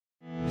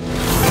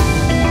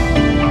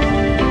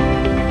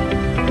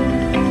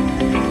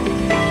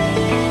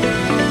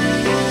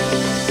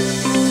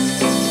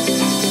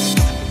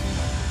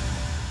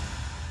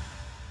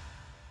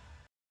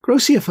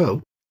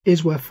GrowCFO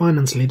is where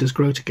finance leaders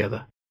grow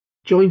together.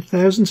 Join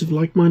thousands of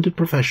like-minded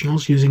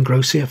professionals using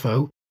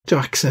GrowCFO to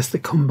access the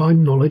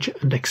combined knowledge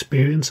and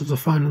experience of the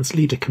finance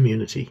leader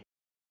community.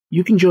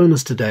 You can join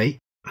us today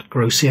at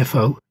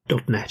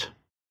growcfo.net.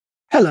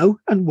 Hello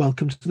and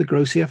welcome to the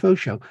GrowCFO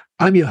show.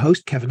 I'm your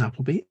host, Kevin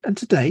Appleby, and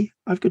today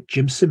I've got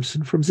Jim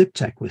Simpson from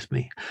Ziptech with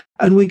me.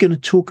 And we're going to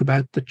talk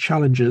about the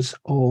challenges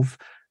of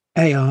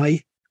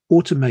AI,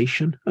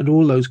 automation, and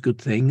all those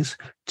good things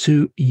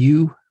to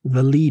you,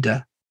 the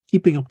leader,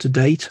 keeping up to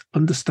date,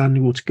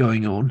 understanding what's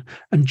going on,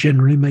 and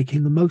generally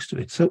making the most of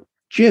it. So,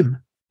 Jim,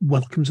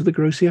 welcome to the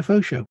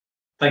GrowCFO show.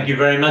 Thank you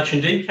very much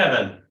indeed,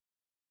 Kevin.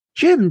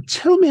 Jim,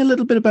 tell me a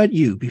little bit about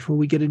you before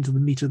we get into the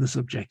meat of the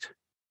subject.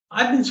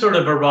 I've been sort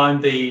of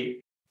around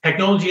the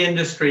technology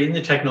industry,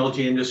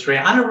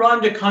 and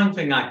around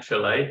accounting,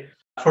 actually,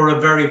 for a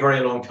very,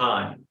 very long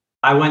time.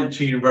 I went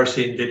to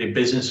university and did a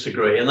business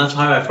degree, and that's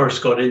how I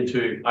first got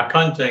into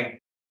accounting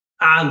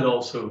and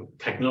also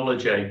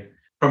technology.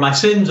 For my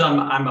sins,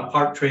 I'm a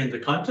part-trained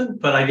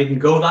accountant, but I didn't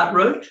go that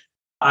route.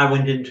 I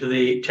went into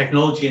the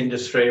technology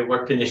industry. I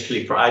worked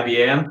initially for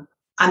IBM.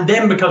 And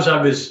then because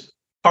I was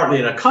partly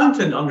an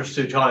accountant,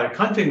 understood how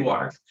accounting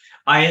worked,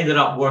 I ended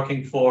up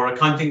working for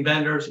accounting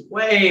vendors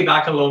way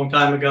back a long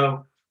time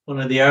ago. One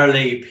of the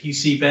early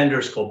PC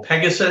vendors called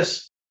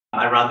Pegasus.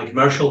 I ran the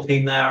commercial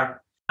team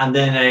there. And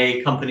then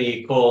a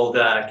company called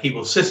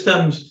Keyboard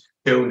Systems,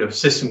 who owned a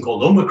system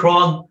called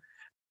Omicron.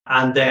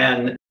 And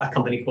then a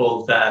company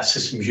called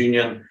Systems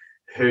Union,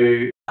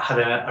 who had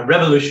a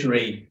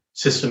revolutionary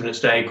system in its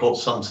day called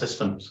Sun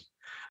Systems.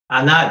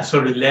 And that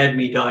sort of led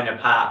me down a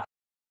path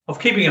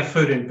of keeping a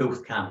foot in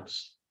both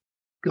camps.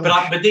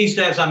 But these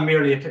days, I'm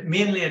mainly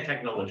a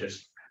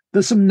technologist.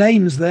 There's some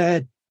names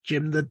there,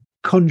 Jim, that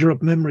conjure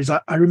up memories.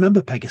 I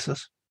remember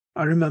Pegasus.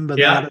 I remember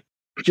that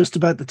just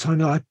about the time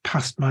that I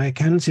passed my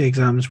accountancy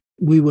exams,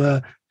 we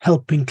were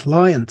helping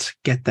clients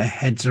get their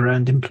heads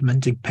around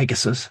implementing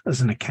Pegasus as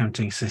an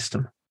accounting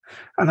system.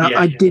 And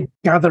I did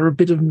gather a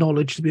bit of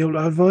knowledge to be able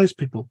to advise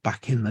people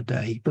back in the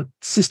day. But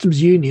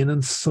Systems Union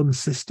and Sun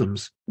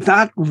Systems,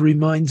 that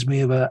reminds me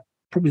of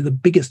probably the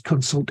biggest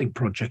consulting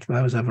project that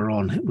I was ever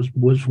on. It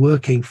was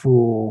working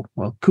for,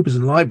 Coopers &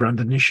 Lybrand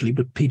initially,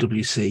 but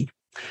PwC.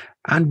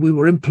 And we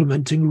were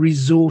implementing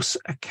resource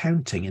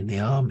accounting in the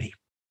Army.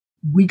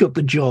 We got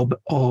the job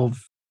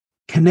of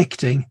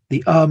connecting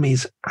the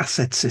Army's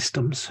asset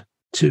systems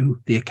to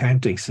the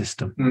accounting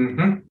system.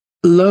 Mm-hmm.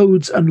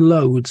 Loads and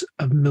loads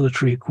of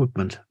military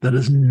equipment that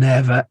has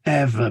never,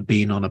 ever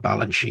been on a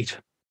balance sheet.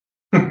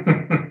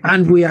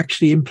 And we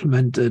actually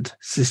implemented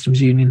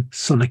Systems Union,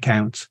 Sun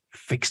Accounts,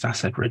 fixed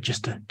asset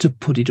register to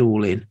put it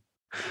all in.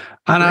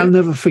 And I'll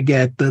never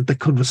forget the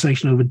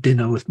conversation over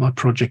dinner with my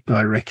project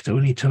director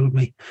when he told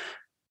me,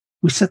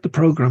 we set the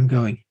program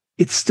going.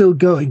 It's still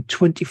going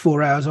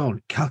 24 hours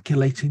on,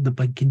 calculating the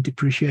banking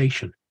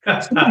depreciation.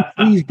 Somebody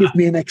please give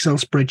me an Excel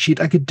spreadsheet.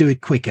 I could do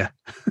it quicker.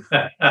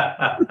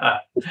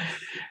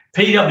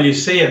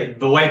 PwC,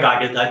 way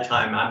back at that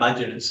time, I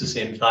imagine it's the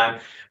same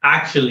time,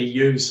 actually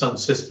used some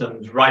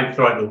systems right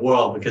throughout the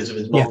world because of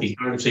its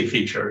multi-currency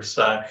features.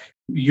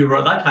 You were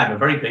at that time a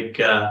very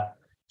big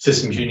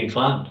Systems Union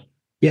client.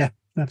 Yeah,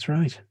 that's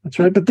right. That's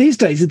right. But these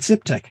days it's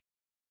Ziptech.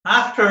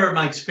 After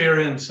my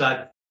experience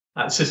at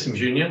Systems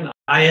Union,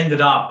 I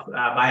ended up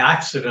by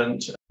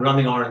accident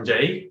running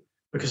R&D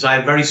because I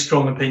had very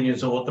strong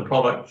opinions on what the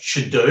product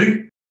should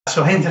do.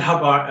 So I ended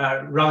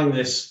up running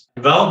this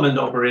development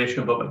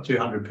operation of about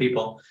 200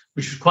 people,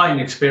 which was quite an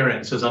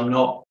experience as I'm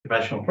not a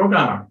professional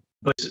programmer.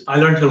 But I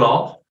learned a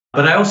lot.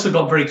 But I also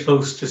got very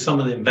close to some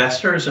of the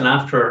investors. And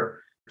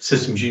after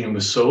Systems Union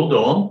was sold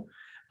on,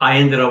 I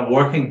ended up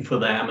working for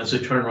them as a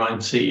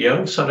turnaround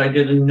CEO. So I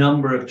did a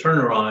number of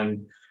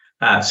turnaround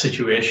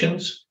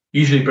situations,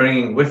 usually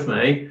bringing with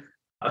me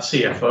a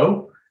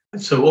CFO.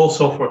 So all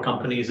software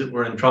companies that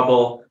were in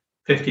trouble,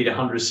 50 to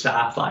 100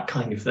 staff, that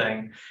kind of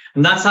thing.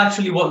 And that's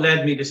actually what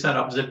led me to set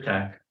up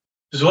Ziptech.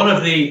 Because one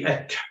of the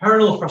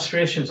eternal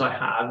frustrations I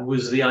had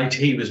was the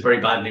IT was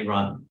very badly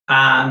run.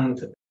 And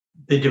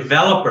the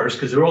developers,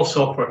 because they're all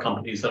software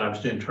companies that I was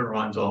doing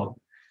turnarounds on,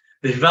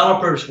 the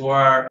developers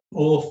were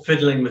all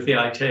fiddling with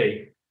the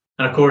IT.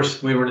 And of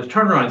course, we were in a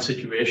turnaround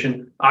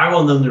situation. I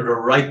wanted them to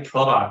write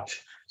product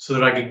so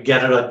that I could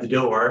get it out the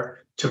door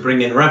to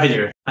bring in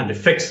revenue and to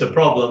fix the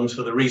problems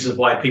for the reasons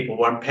why people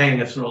weren't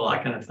paying us and all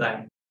that kind of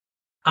thing.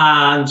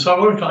 And so I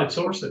wanted to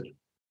outsource it.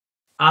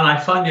 And I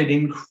found it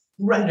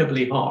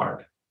incredibly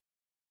hard,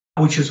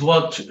 which is it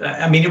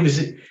was,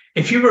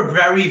 if you were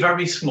very,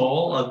 very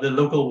small, the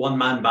local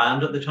one-man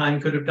band at the time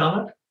could have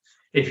done it.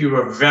 If you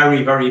were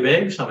very, very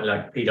big, somebody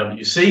like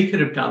PwC could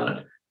have done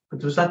it. But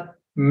there was that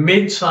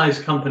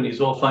mid-sized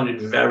companies all found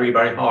it very,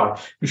 very hard,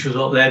 which was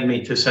what led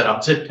me to set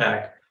up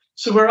Ziptech.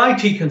 So we're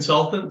IT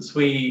consultants.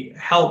 We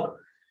help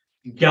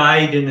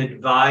guide and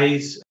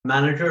advise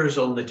managers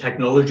on the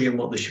technology and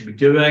what they should be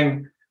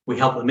doing. We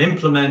help them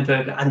implement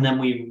it, and then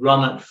we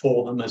run it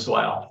for them as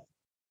well.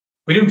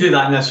 We don't do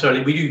that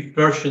necessarily. We do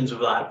versions of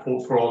that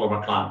for all of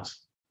our clients.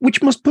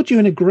 Which must put you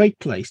in a great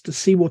place to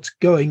see what's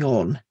going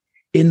on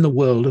in the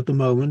world at the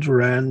moment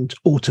around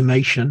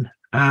automation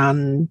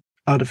and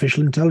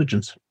artificial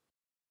intelligence.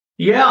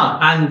 Yeah,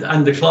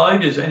 and the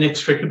cloud is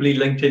inextricably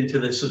linked into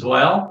this as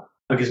well,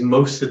 because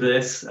most of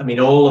this, I mean,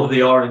 all of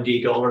the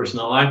R&D dollars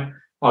now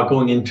are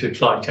going into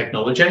cloud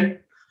technology.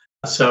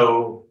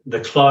 So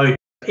the cloud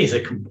is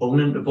a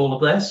component of all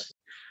of this.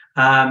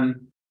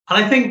 And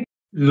I think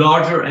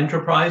larger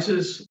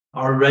enterprises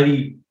are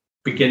already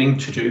beginning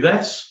to do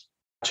this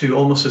to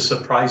almost a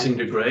surprising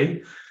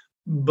degree.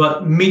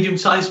 But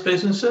medium-sized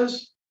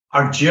businesses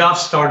are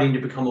just starting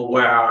to become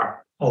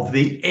aware of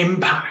the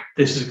impact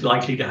this is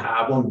likely to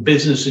have on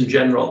business in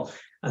general,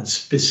 and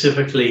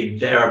specifically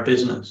their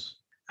business.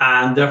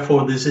 And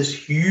therefore, there's this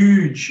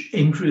huge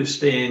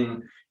interest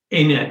in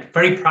it,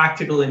 very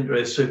practical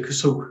interest.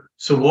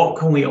 So what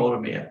can we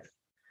automate?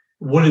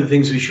 What are the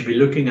things we should be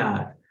looking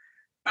at?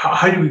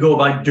 How do we go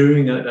about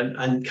doing it?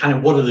 And kind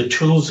of what are the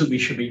tools that we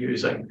should be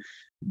using?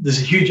 There's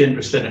a huge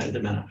interest in it at the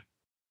minute.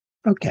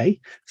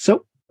 Okay.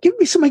 So give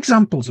me some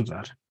examples of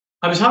that.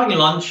 I was having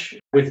lunch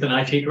with an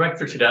IT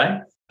director today,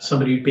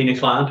 somebody who'd been a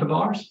client of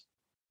ours,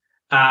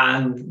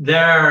 and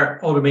their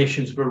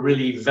automations were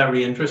really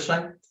very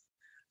interesting.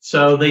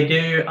 So they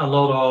do a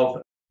lot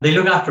of, they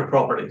look after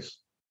properties.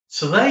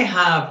 So they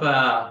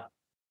have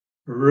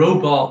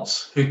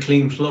robots who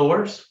clean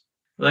floors.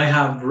 They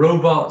have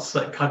robots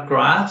that cut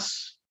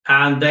grass,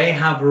 and they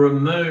have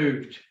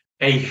removed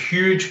a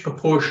huge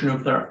proportion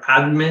of their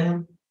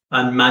admin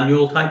and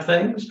manual type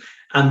things.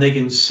 And they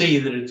can see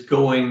that it's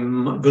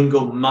going to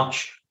go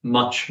much,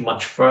 much,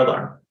 much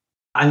further.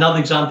 Another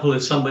example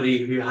is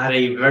somebody who had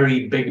a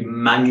very big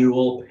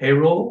manual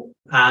payroll,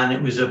 and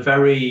it was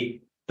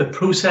the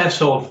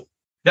process of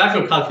the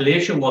actual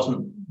calculation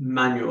wasn't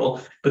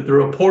manual, but the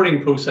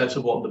reporting process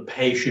of what the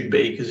pay should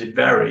be, because it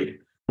varied,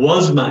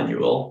 was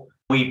manual.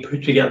 We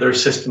put together a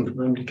system for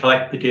them to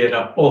collect the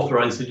data,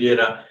 authorize the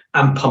data,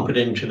 and pump it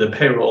into the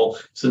payroll.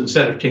 So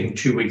instead of taking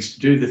 2 weeks to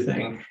do the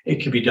thing,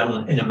 it could be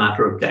done in a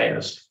matter of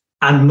days.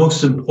 And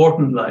most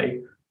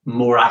importantly,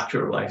 more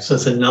accurately. So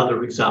that's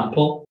another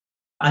example.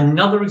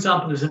 Another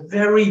example is a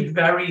very,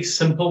 very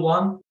simple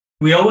one.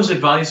 We always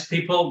advise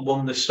people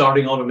when they're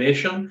starting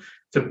automation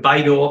to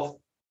bite off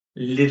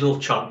little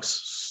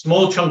chunks,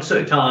 small chunks at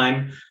a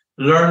time,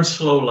 learn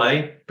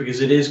slowly,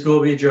 because it is going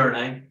to be a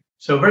journey.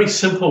 So a very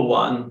simple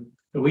one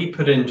that we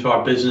put into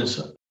our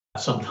business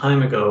some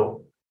time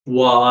ago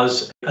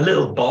was a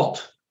little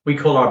bot. We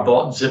call our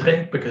bot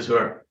Zippy because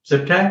we're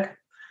Ziptech.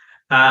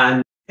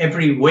 And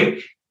every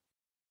week,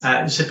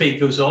 Zippy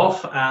goes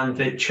off and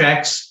it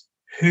checks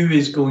who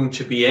is going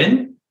to be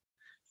in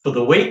for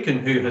the week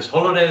and who has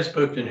holidays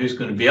booked and who's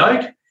going to be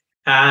out.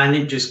 And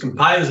it just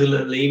compiles a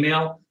little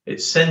email.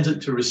 It sends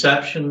it to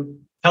reception,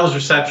 tells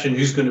reception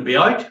who's going to be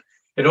out.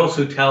 It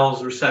also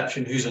tells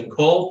reception who's on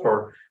call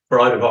for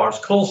out-of-hours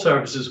call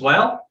service as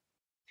well.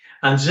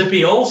 And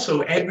Zippy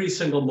also, every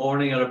single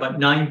morning at about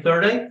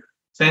 9:30,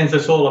 sends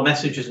us all the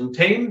messages in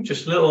team,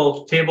 just a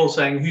little table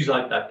saying who's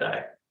out that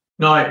day.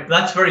 Now,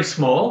 that's very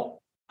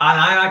small. And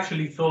I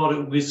actually thought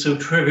it was so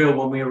trivial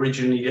when we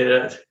originally did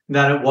it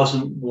that it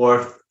wasn't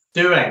worth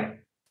doing.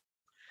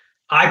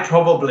 I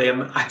probably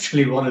am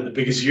actually one of the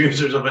biggest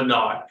users of it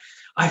now.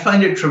 I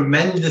find it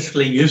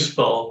tremendously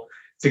useful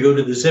to go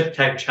to the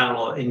Ziptech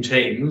channel in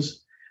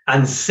Teams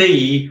and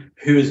see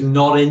who is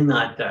not in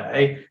that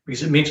day,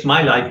 because it makes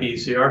my life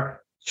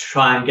easier to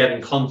try and get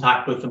in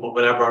contact with them or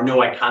whatever, or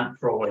no, I can't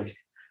for a week.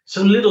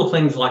 So little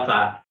things like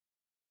that.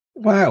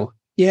 Wow.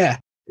 Yeah.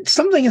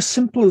 Something as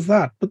simple as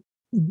that, but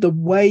the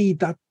way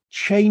that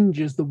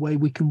changes the way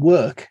we can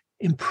work,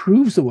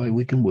 improves the way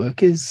we can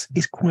work is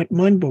quite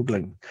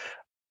mind-boggling.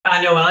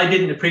 I know, and I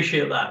didn't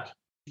appreciate that.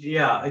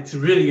 Yeah, it's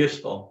really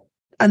useful.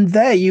 And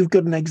there you've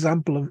got an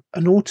example of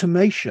an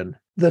automation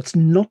that's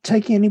not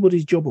taking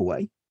anybody's job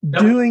away,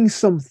 doing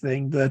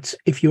something that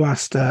if you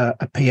asked a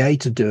PA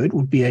to do it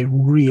would be a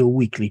real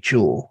weekly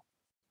chore,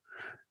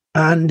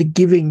 and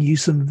giving you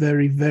some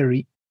very,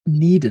 very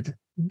needed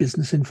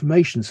business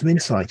information, some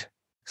insight.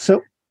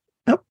 So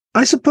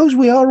I suppose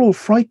we are all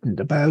frightened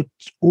about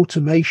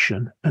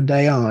automation and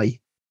AI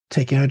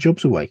taking our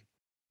jobs away.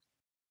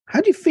 How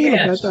do you feel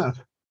about that?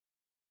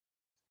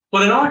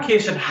 Well, in our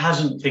case, it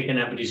hasn't taken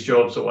anybody's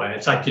jobs away.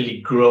 It's actually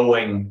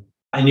growing,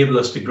 enable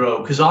us to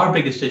grow. Because our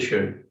biggest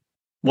issue,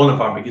 one of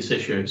our biggest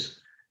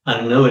issues,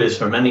 and I know it is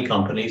for many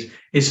companies,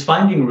 is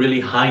finding really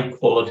high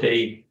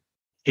quality,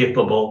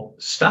 capable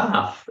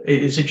staff.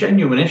 It's a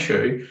genuine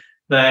issue.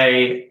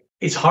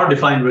 It's hard to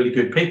find really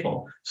good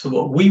people. So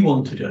what we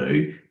want to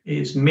do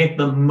is make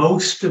the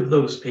most of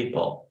those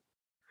people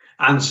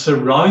and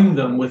surround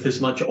them with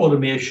as much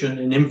automation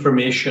and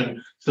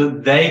information so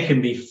that they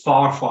can be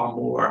far, far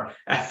more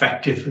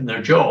effective in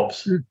their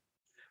jobs. Mm.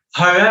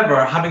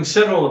 However, having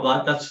said all of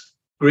that, that's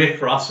great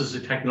for us as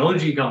a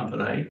technology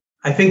company.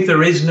 I think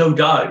there is no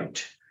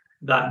doubt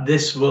that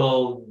this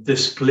will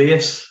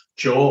displace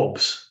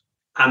jobs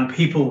and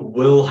people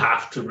will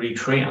have to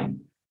retrain.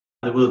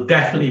 There will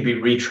definitely be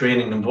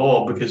retraining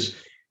involved because,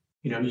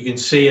 you can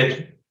see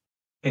it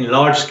in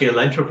large-scale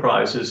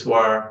enterprises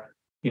where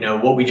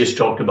What we just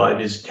talked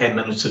about is 10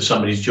 minutes of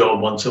somebody's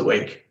job once a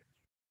week.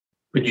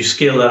 But you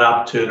scale that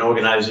up to an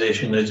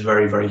organization that's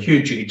very, very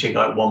huge. You can take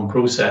out one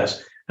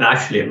process, and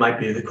actually it might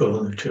be the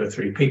equivalent of 2 or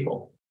 3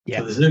 people. Yeah.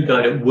 So there's no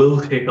doubt it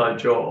will take out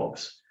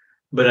jobs.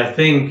 But I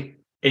think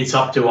it's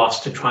up to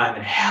us to try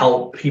and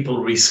help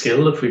people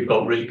reskill. If we've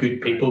got really good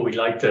people we'd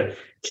like to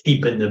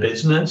keep in the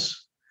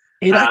business.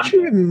 It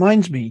actually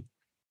reminds me,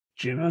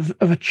 Jim, of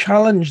a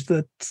challenge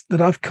that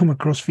I've come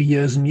across for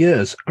years and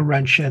years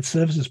around shared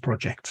services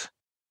projects.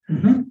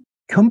 Mm-hmm.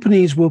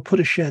 Companies will put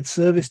a shared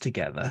service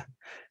together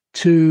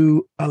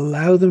to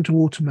allow them to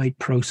automate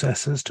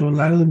processes, to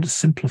allow them to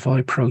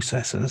simplify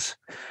processes,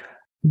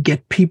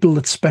 get people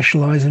that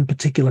specialize in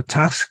particular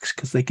tasks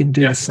because they can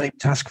do the same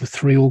task for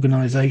 3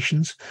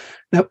 organizations.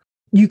 Now,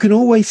 you can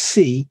always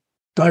see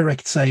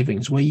direct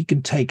savings where you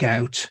can take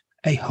out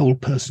a whole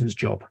person's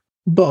job.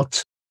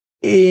 But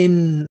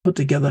put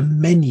together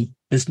many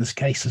business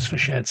cases for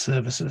shared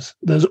services,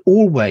 there's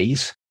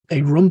always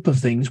a rump of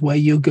things where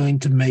you're going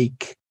to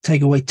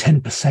take away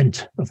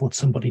 10% of what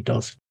somebody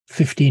does,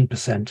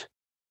 15%.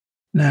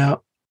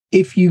 Now,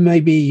 if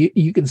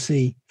you can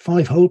see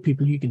 5 whole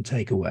people you can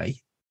take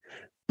away,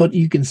 but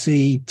you can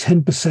see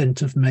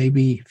 10% of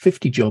maybe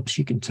 50 jobs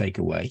you can take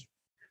away.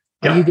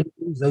 Are you going to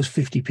lose those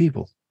 50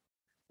 people?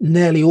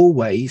 Nearly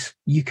always,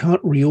 you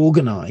can't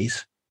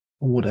reorganize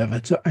or whatever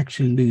to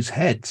actually lose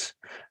heads.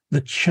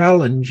 The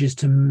challenge is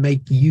to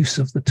make use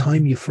of the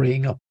time you're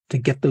freeing up to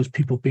get those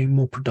people being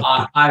more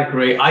productive. I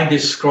agree. I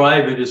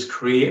describe it as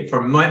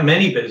for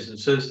many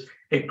businesses,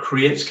 it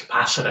creates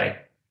capacity.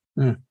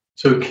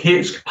 So it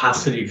creates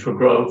capacity for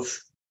growth,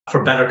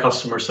 for better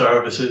customer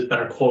services,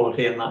 better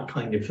quality, and that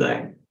kind of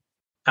thing.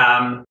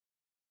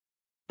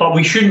 But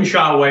we shouldn't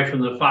shy away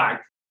from the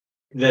fact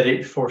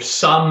that for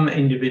some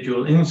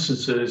individual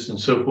instances and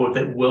so forth,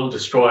 it will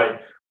destroy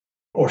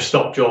or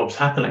stop jobs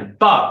happening.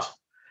 But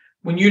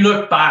when you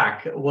look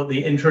back at what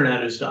the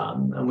internet has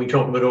done, and we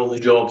talk about all the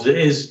jobs it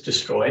is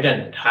destroyed,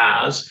 and it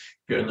has,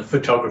 if you're in the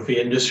photography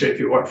industry, if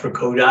you work for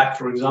Kodak,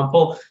 for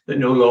example, that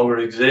no longer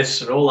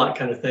exists and all that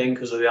kind of thing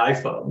because of the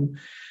iPhone,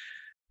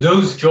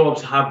 those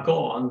jobs have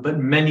gone, but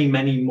many,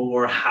 many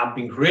more have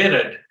been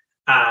created.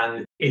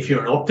 And if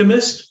you're an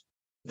optimist,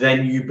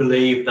 then you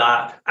believe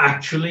that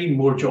actually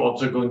more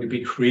jobs are going to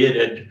be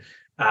created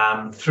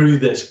through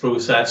this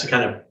process, a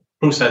kind of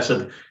process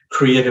of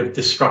creative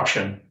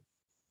destruction.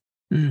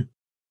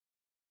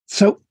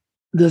 So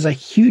there's a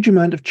huge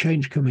amount of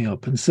change coming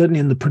up, and certainly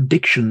in the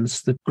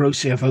predictions that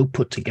GrowCFO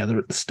put together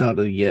at the start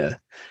of the year,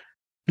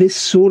 this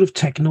sort of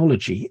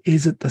technology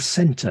is at the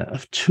center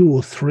of 2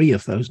 or 3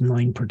 of those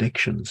 9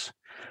 predictions.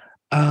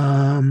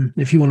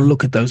 If you want to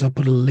look at those, I'll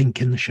put a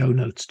link in the show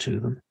notes to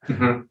them.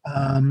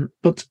 Mm-hmm.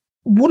 But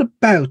what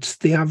about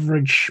the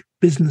average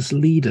business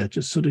leader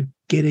just sort of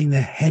getting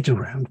their head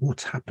around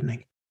what's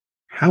happening?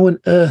 How on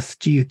earth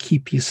do you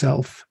keep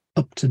yourself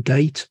up to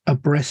date,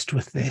 abreast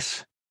with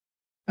this,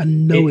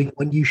 and knowing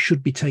when you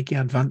should be taking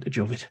advantage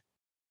of it?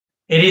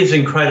 It is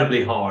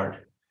incredibly hard.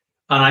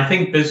 And I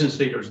think business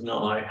leaders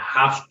now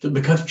have to,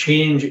 because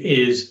change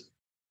is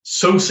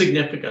so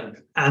significant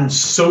and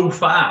so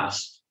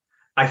fast,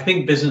 I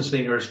think business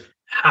leaders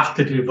have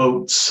to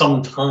devote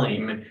some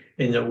time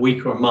in a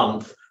week or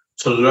month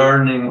to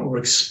learning or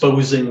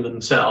exposing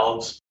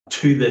themselves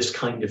to this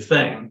kind of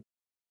thing.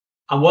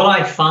 And what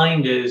I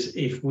find is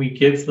if we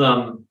give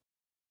them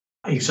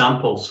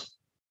examples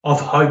of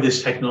how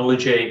this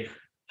technology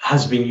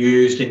has been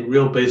used in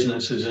real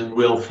businesses and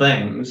real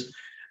things,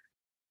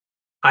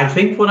 I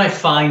think what I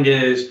find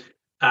is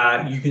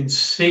you can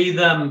see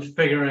them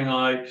figuring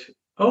out,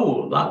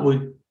 oh, that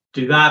would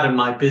do that in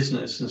my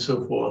business and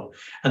so forth,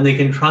 and they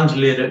can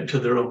translate it to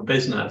their own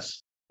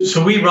business.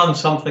 So we run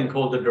something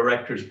called the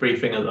Director's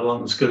Briefing at the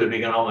London School of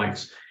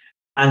Economics,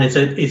 and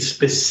it's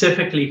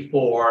specifically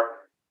for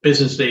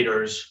business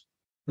leaders,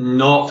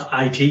 not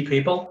IT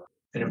people.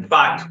 And in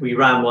fact, we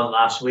ran one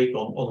last week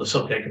on the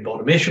subject of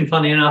automation,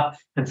 funny enough,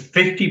 and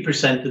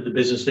 50% of the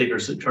business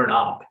leaders that turn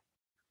up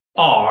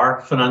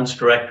are finance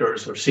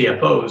directors or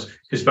CFOs,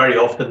 because very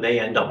often they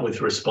end up with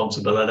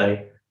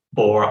responsibility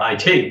for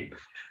IT.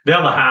 The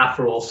other half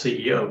are all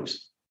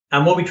CEOs.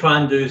 And what we try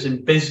and do is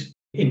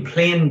in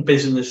plain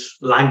business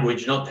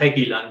language, not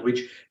techie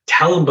language,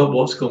 tell them about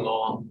what's going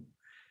on,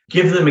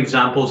 give them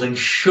examples and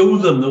show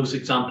them those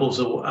examples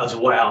as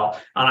well.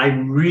 And I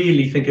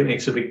really think it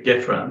makes a big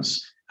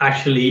difference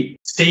actually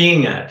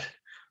seeing it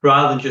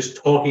rather than just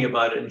talking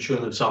about it and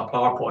showing them some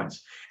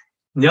PowerPoints.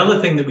 And the other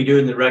thing that we do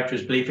in the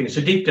director's briefing is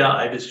a deep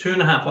dive. It's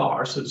 2.5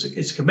 hours. So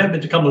it's a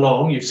commitment to come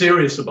along. You're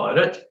serious about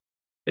it.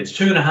 It's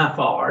 2.5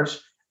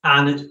 hours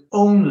and it's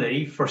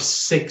only for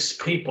 6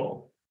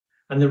 people.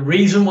 And the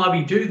reason why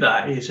we do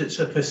that is it's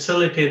a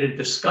facilitated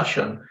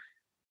discussion.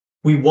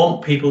 We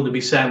want people to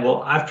be saying,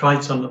 well, I've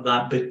tried some of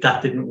that, but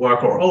that didn't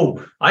work. Or,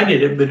 oh, I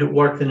did it, but it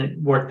worked and it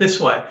worked this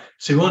way.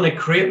 So we want to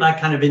create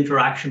that kind of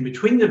interaction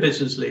between the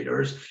business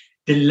leaders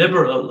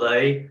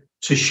deliberately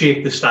to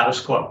shape the status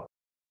quo.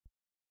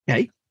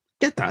 Okay,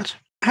 get that.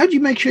 How do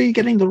you make sure you're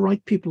getting the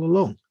right people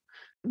along?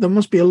 There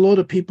must be a lot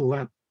of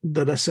people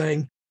that are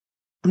saying,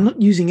 I'm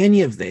not using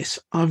any of this.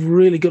 I've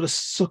really got to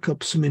suck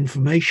up some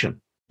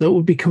information that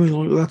would be coming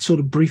along with that sort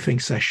of briefing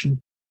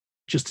session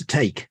just to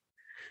take.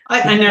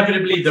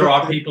 Inevitably, there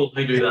are people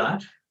who do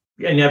that.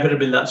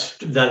 Inevitably,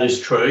 that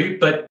is true.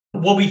 But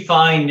what we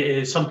find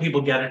is some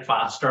people get it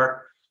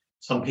faster,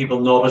 some people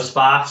not as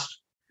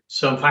fast.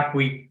 So in fact,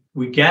 we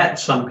get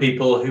some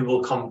people who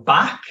will come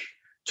back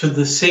to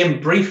the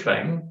same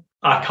briefing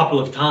a couple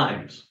of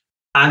times,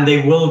 and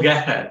they will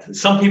get it.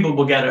 Some people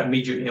will get it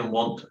immediately and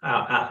want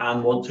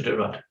to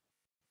do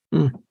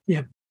it.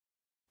 Yeah.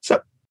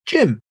 So,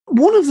 Jim,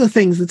 one of the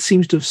things that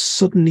seems to have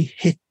suddenly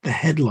hit the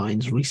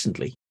headlines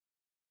recently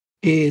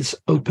is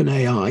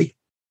OpenAI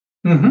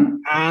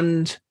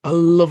and a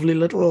lovely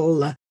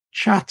little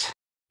chat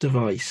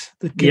device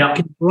that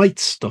can write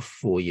stuff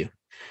for you.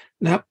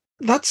 Now,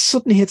 that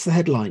suddenly hits the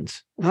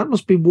headlines. That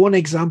must be one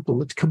example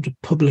that's come to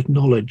public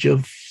knowledge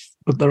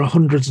but there are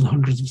hundreds and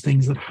hundreds of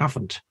things that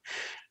haven't.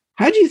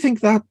 How do you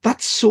think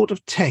that sort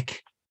of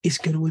tech is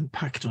going to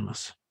impact on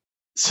us?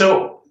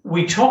 So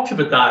we talked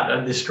about that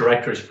at this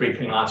director's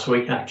briefing last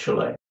week,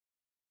 actually.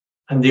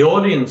 And the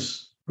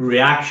audience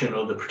reaction,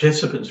 or the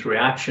participants'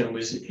 reaction,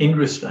 was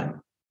interesting.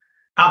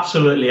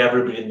 Absolutely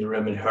everybody in the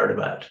room had heard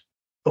about it,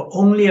 but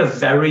only a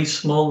very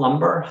small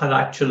number had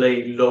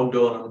actually logged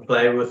on and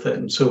played with it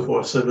and so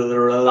forth. So they're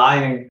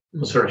relying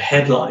on sort of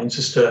headlines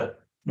as to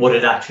what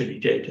it actually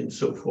did and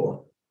so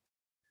forth.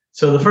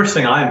 So the first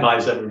thing I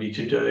advise everybody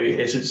to do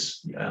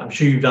is, I'm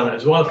sure you've done it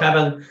as well,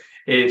 Kevin,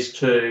 is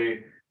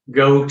to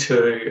go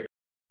to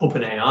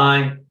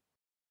OpenAI,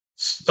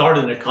 start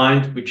an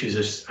account, which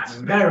is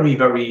a very,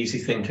 very easy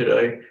thing to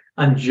do,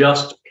 and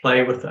just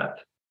play with it.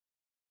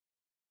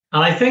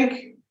 And I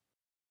think,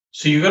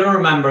 so you've got to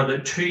remember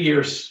that 2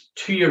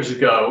 years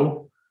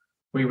ago,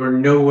 we were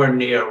nowhere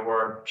near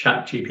where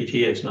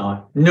ChatGPT is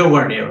now,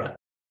 nowhere near it.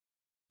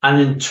 And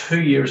in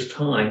 2 years'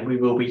 time, we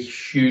will be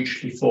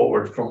hugely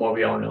forward from where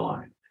we are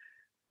now.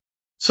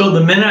 So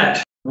the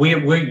minute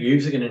we're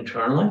using it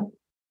internally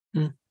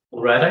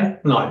already,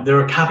 now there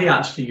are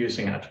caveats to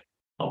using it,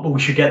 but we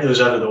should get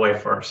those out of the way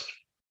first.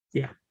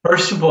 Yeah.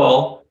 First of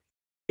all,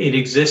 it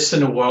exists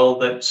in a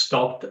world that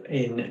stopped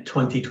in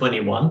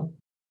 2021.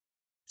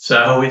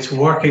 So it's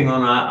working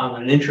on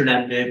an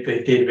internet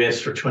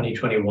database for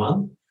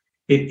 2021.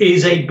 It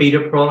is a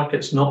beta product.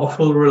 It's not a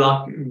full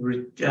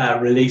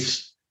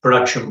release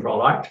production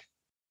product.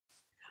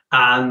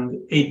 And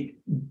it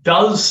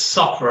does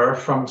suffer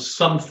from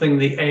something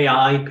the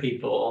AI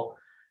people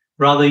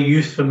rather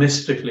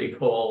euphemistically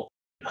call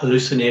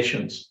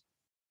hallucinations.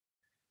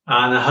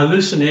 And a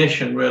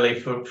hallucination, really,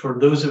 for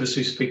those of us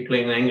who speak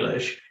plain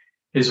English,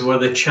 is where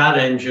the chat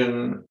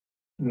engine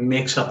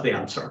makes up the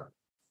answer.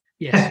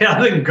 Yes. It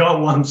hasn't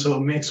got one, so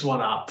it makes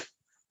one up.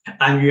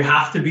 And you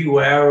have to be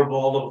aware of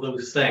all of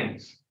those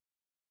things.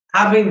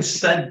 Having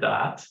said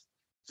that,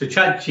 so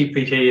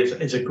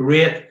ChatGPT is a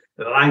great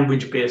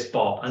language-based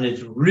bot, and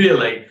it's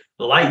really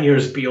light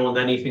years beyond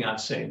anything I've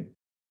seen.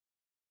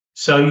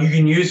 So you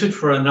can use it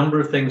for a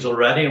number of things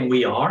already, and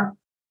we are.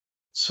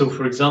 So,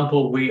 for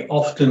example, we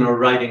often are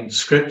writing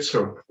scripts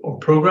or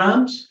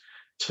programs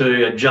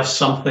to adjust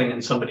something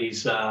in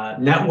somebody's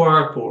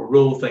network or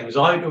roll things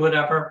out or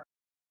whatever.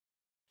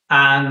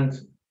 And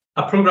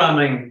a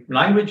programming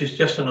language is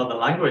just another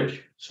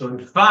language. So, in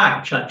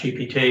fact,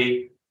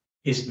 ChatGPT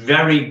is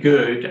very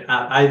good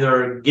at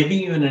either giving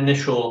you an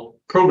initial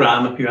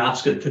program if you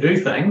ask it to do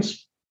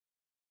things,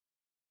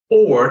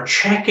 or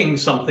checking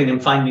something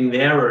and finding the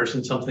errors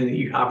in something that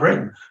you have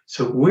written.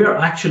 So we're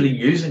actually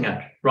using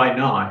it right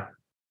now.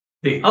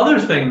 The other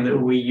thing that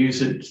we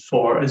use it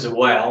for as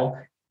well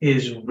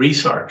is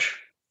research.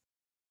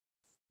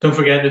 Don't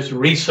forget, it's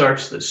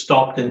research that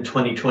stopped in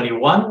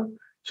 2021.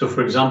 So,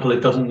 for example, it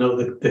doesn't know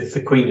that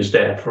the Queen is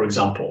dead, for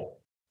example.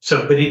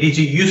 But it is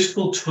a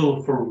useful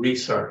tool for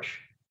research.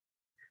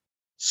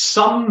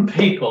 Some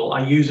people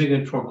are using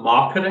it for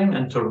marketing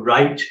and to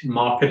write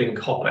marketing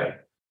copy,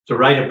 to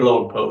write a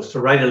blog post,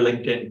 to write a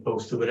LinkedIn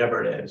post, or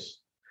whatever it is.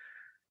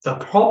 The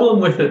problem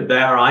with it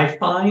there, I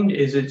find,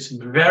 is it's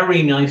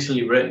very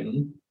nicely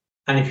written.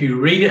 And if you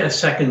read it a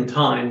second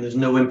time, there's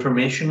no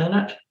information in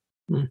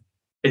it.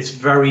 It's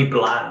very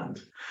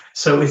bland.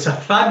 So it's a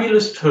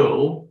fabulous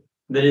tool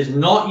that is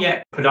not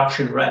yet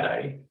production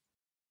ready,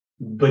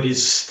 but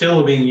is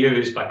still being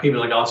used by people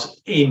like us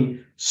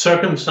in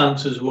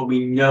circumstances where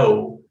we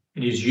know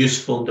it is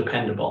useful and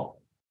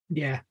dependable.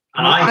 Yeah.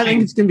 And I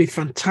think it's going to be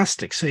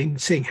fantastic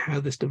seeing how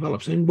this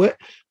develops. And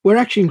we're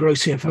actually in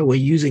GrowCFO, we're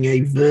using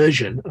a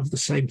version of the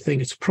same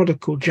thing. It's a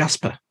product called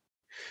Jasper.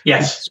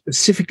 Yes. It's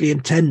specifically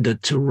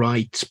intended to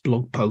write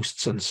blog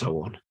posts and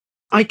so on.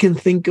 I can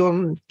think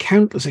on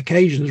countless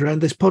occasions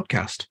around this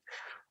podcast,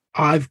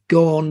 I've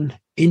gone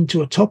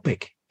into a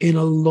topic in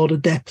a lot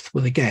of depth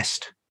with a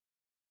guest.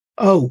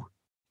 Oh,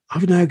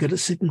 I've now got to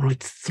sit and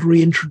write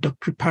 3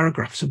 introductory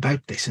paragraphs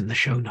about this in the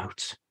show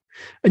notes.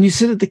 And you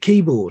sit at the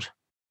keyboard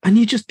and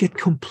you just get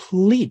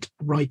complete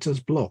writer's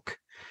block.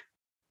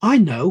 I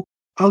know,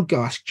 I'll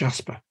go ask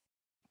Jasper.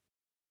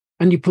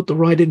 And you put the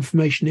right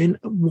information in,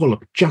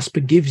 wallop, Jasper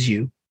gives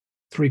you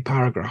 3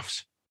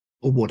 paragraphs.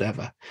 or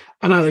whatever.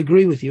 And I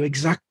agree with you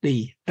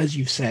exactly as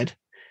you've said.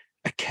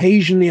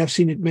 Occasionally I've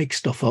seen it make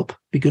stuff up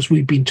because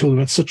we've been talking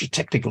about such a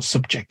technical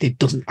subject, it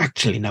doesn't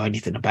actually know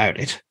anything about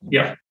it.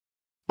 Yeah.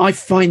 I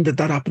find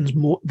that happens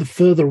more the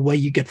further away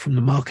you get from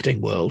the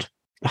marketing world,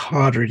 the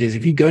harder it is.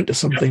 If you go into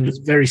something that's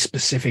very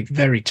specific,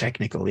 very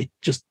technical, it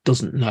just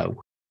doesn't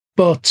know.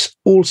 But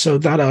also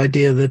that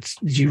idea that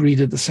as you read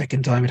it the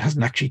second time, it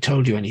hasn't actually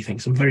told you anything,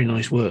 some very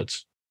nice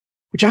words,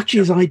 which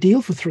actually is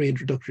ideal for 3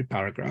 introductory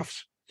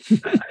paragraphs.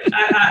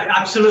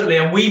 Absolutely.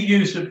 And we've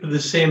used it for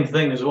the same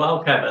thing as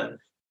well, Kevin.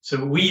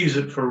 So we use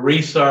it for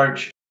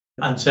research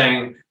and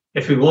saying,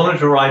 if we wanted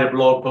to write a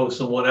blog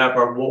post on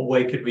whatever, what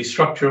way could we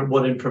structure it?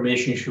 What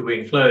information should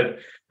we include?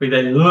 We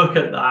then look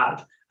at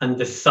that and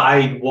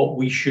decide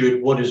what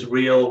is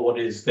real, what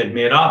is then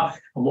made up,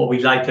 and what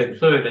we'd like to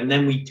include. And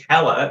then we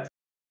tell it,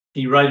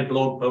 you write a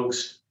blog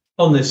post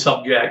on this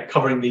subject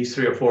covering these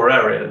 3 or 4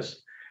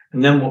 areas.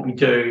 And then what we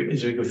do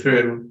is we go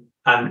through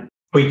and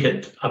tweak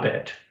it a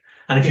bit.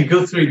 And if you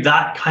go through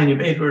that kind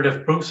of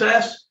iterative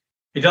process,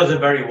 it does it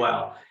very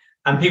well.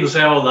 And people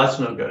say, oh, that's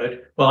no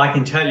good. Well, I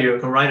can tell you, I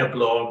can write a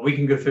blog. We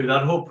can go through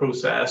that whole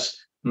process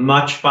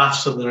much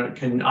faster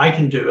than I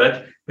can do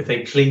it with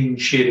a clean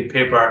sheet of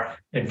paper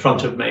in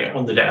front of me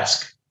on the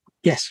desk.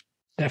 Yes,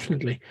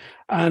 definitely.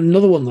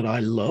 Another one that I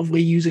love, we're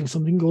using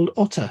something called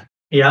Otter.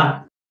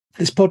 Yeah.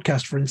 This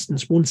podcast, for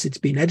instance, once it's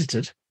been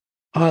edited,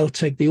 I'll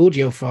take the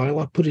audio file,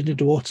 I'll put it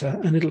into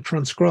Otter, and it'll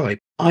transcribe.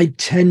 I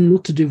tend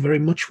not to do very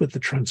much with the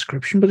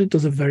transcription, but it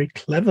does a very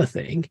clever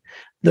thing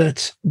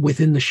that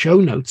within the show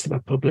notes that I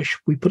publish,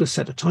 we put a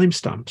set of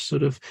timestamps,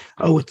 sort of,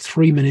 at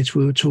 3 minutes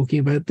we were talking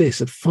about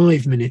this, at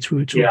 5 minutes we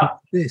were talking about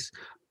this.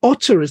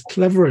 Otter is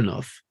clever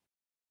enough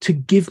to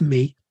give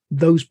me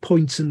those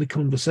points in the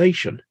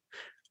conversation.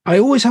 I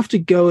always have to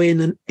go in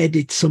and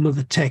edit some of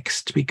the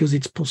text because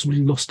it's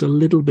possibly lost a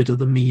little bit of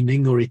the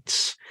meaning, or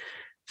it's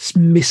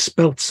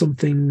misspelt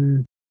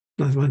something.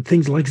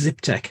 Things like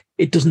Ziptech,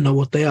 it doesn't know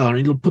what they are, and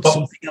it'll put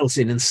something else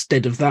in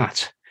instead of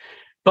that.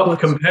 But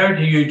compared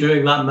to you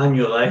doing that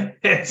manually,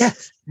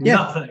 it's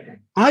nothing.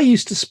 I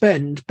used to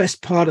spend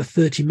best part of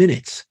 30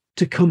 minutes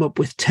to come up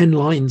with 10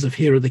 lines of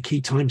here are the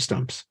key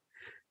timestamps.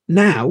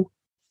 Now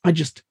I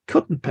just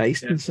cut and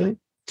paste and say,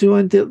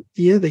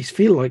 they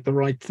feel like the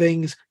right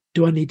things.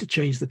 Do I need to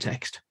change the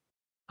text?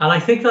 And I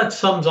think that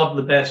sums up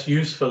the best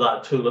use for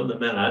that tool at the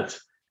minute,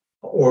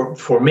 or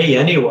for me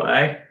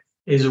anyway,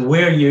 is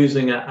we're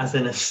using it as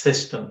an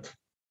assistant.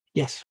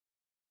 Yes.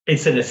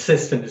 It's an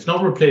assistant. It's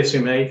not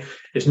replacing me.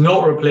 It's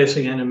not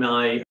replacing any of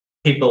my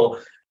people,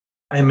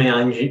 my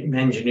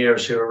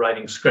engineers who are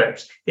writing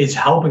scripts. It's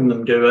helping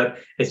them do it.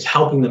 It's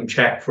helping them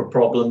check for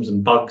problems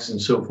and bugs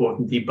and so forth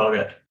and debug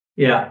it.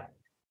 Yeah.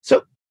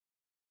 So,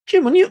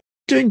 Jim, when you're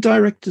doing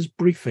directors'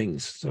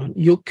 briefings, so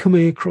you're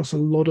coming across a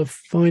lot of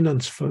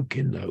finance folk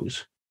in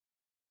those.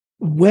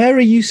 Where are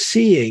you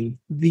seeing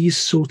these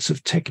sorts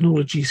of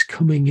technologies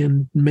coming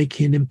and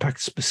making an impact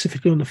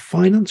specifically on the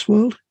finance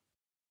world?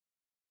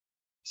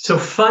 So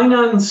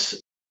finance,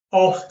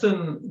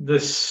 often the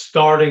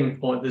starting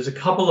point, there's a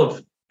couple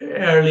of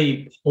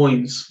early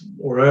points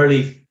or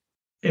early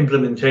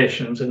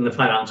implementations in the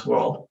finance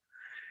world.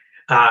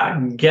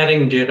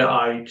 Getting data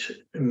out,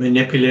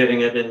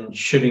 manipulating it and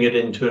shooting it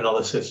into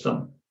another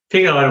system.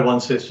 Taking it out of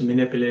one system,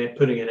 manipulating it,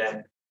 putting it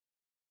in.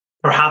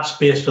 Perhaps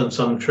based on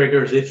some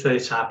triggers, if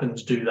this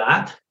happens, do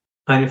that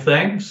kind of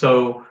thing.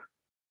 So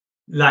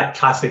that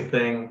classic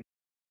thing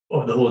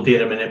of the whole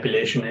data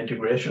manipulation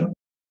integration.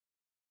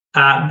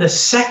 The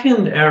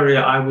second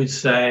area I would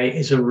say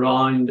is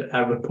around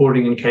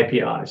reporting and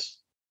KPIs.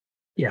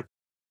 Yeah.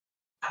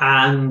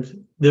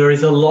 And there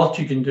is a lot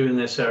you can do in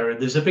this area.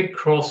 There's a big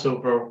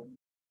crossover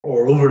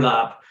or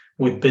overlap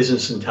with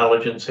business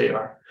intelligence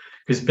here,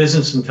 because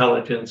business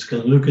intelligence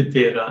can look at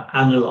data,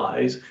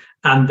 analyze,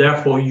 and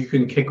therefore you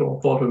can kick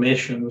off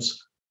automations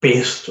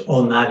based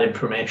on that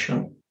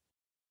information.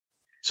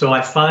 So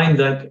I find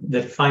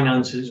that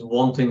finance is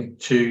wanting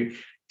to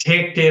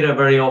take data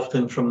very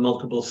often from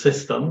multiple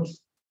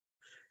systems,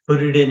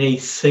 put it in a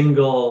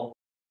single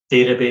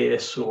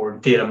database or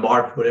data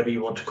mart, whatever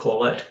you want to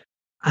call it,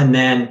 and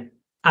then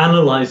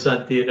analyze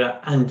that data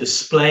and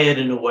display it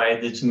in a way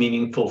that's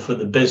meaningful for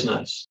the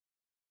business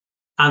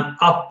and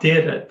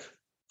update it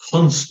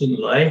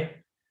constantly,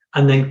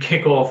 and then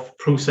kick off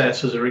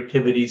processes or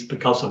activities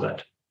because of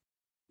it.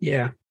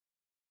 Yeah.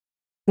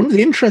 One of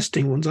the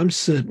interesting ones I'm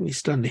certainly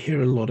starting to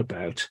hear a lot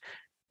about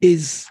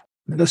is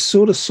the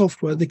sort of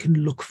software that can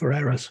look for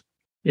errors.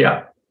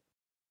 Yeah.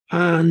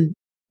 And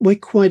we're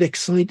quite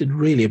excited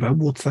really about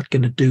what's that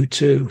going to do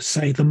to,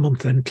 say, the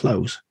month-end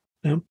close.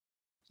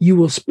 You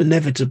will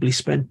inevitably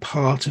spend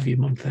part of your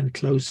month-end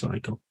close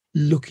cycle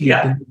looking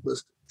at the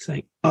numbers,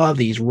 saying, are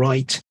these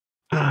right?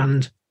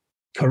 And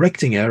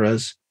correcting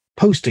errors,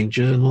 posting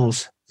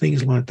journals,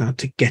 things like that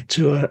to get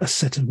to a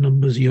set of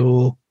numbers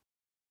you're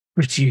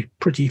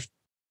pretty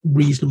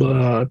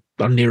reasonable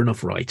or near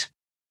enough right.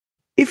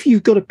 If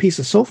you've got a piece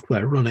of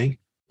software running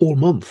all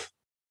month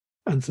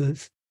and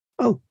says,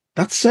 oh,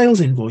 that sales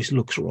invoice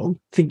looks wrong,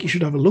 think you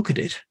should have a look at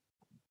it,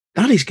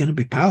 that is going to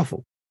be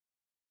powerful.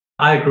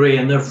 I agree.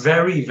 And they're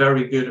very,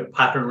 very good at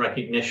pattern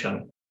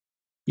recognition.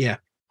 Yeah.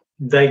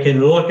 They can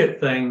look at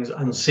things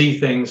and see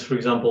things, for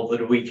example,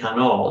 that we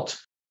cannot,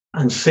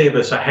 and save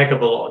us a heck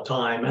of a lot of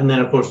time. And then,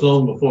 of course,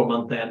 long before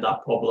month end,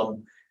 that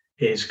problem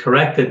is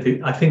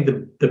corrected. I think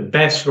the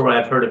best story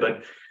I've heard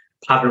about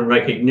pattern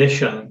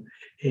recognition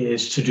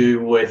is to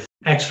do with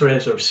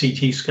X-rays or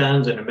CT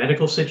scans in a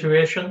medical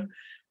situation,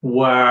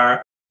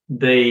 where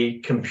the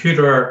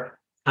computer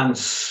can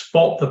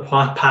spot the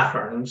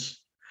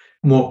patterns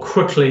more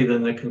quickly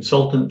than the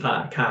consultant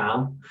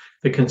can.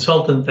 The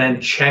consultant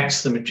then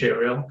checks the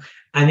material.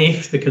 And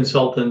if the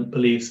consultant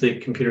believes the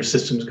computer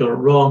system's got it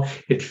wrong,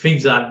 it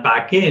feeds that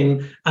back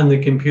in, and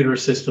the computer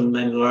system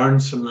then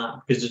learns from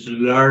that, because it's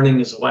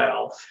learning as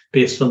well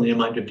based on the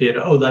amount of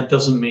data. Oh, that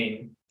doesn't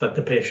mean that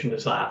the patient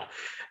is that.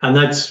 And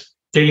that's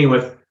dealing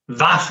with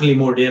vastly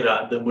more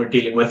data than we're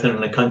dealing with in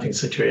an accounting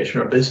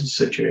situation or a business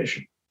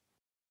situation.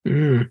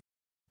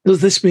 Does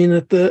this mean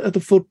at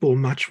the football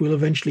match we'll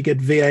eventually get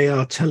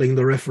VAR telling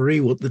the referee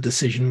what the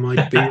decision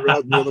might be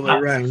rather than the other way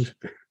around?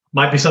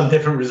 Might be some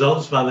different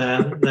results by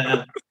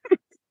then.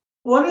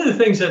 One of the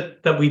things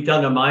that we've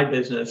done in my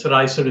business that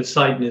I sort of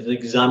cite as an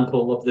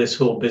example of this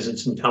whole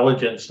business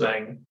intelligence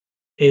thing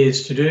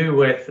is to do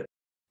with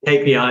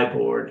KPI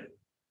board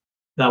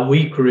that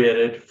we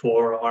created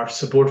for our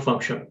support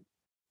function.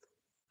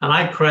 And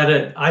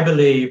I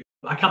believe,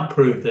 I can't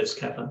prove this,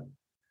 Kevin,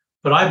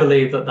 but I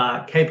believe that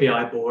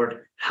KPI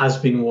board has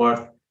been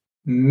worth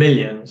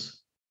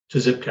millions to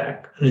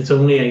Ziptech. And it's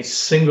only a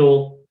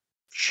single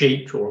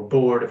sheet or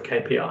board of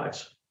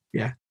KPIs.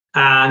 Yeah.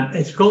 And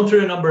it's gone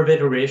through a number of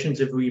iterations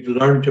if we've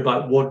learned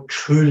about what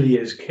truly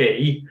is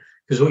key,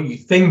 because what you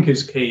think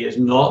is key is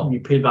not, and you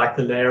peel back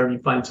the layer and you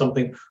find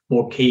something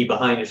more key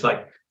behind it. It's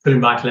like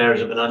pulling back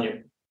layers of an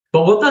onion.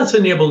 But what that's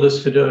enabled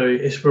us to do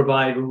is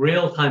provide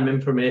real-time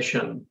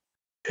information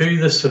to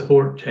the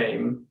support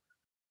team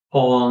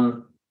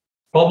on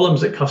problems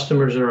that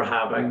customers are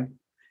having,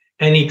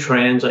 any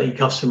trends, i.e.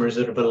 customers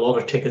that have a lot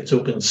of tickets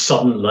open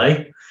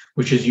suddenly,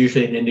 which is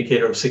usually an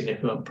indicator of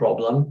significant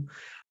problem,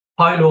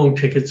 how long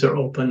tickets are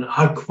open,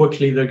 how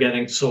quickly they're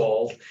getting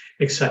solved,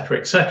 et cetera,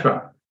 et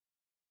cetera.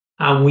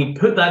 And we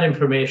put that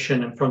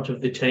information in front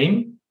of the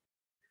team,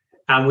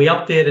 and we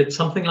update it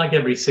something like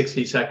every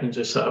 60 seconds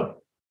or so.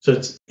 So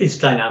it's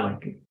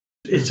dynamic.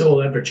 It's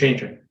all ever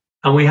changing.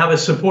 And we have a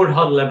support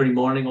huddle every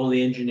morning, all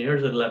the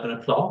engineers at 11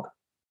 o'clock.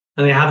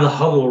 And they have the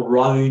huddle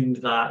around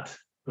that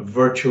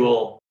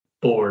virtual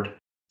board.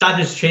 That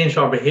has changed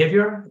our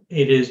behavior.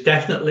 It has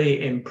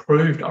definitely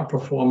improved our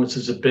performance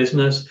as a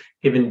business,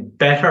 given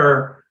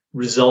better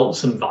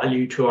results and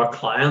value to our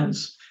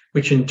clients,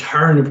 which in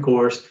turn, of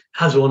course,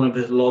 has won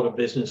a lot of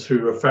business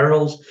through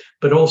referrals,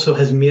 but also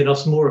has made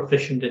us more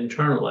efficient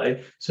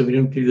internally, so we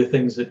don't do the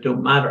things that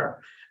don't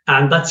matter.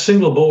 And that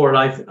single board,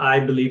 I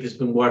believe, has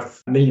been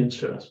worth millions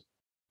to us.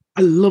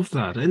 I love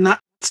that. And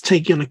that's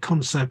taking a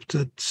concept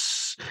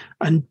that's,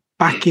 and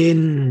back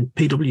in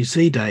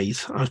PwC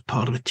days, I was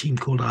part of a team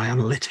called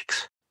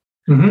iAnalytics.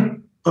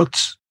 Mm-hmm.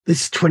 But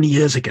this is 20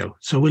 years ago.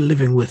 So we're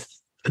living with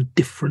a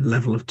different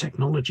level of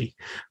technology.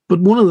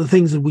 But one of the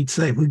things that we'd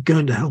say, if we're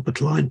going to help a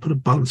client put a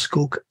balanced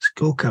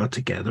scorecard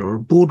together or a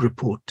board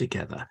report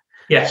together.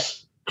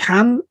 Yes.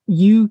 Can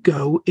you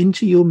go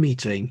into your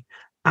meeting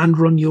and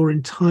run your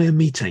entire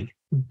meeting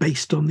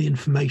based on the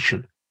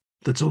information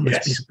that's on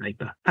this piece of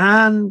paper?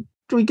 And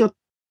we got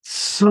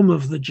some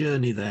of the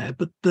journey there,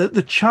 but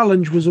the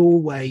challenge was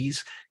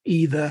always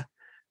either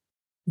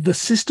the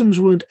systems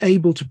weren't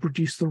able to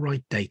produce the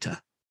right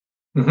data,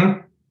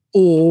 mm-hmm.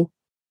 or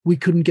we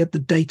couldn't get the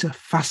data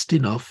fast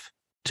enough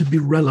to be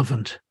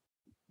relevant.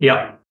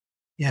 Yeah.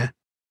 Yeah.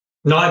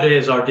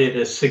 Nowadays, our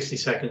data is 60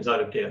 seconds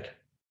out of date.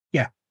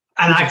 Yeah.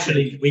 And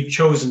actually, we've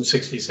chosen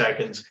 60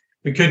 seconds.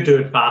 We could do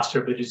it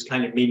faster, but it's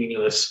kind of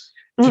meaningless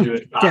to do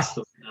it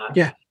faster than that.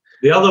 Yeah.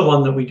 The other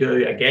one that we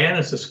do, again,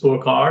 is a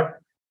scorecard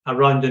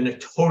around a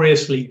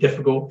notoriously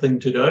difficult thing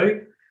to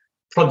do,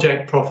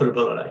 project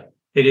profitability.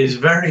 It is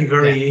very,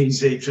 very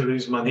easy to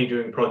lose money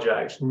doing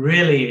projects,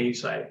 really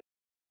easy.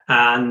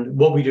 And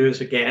what we do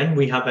is, again,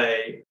 we have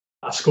a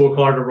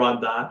scorecard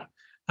around that.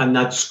 And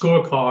that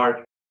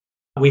scorecard,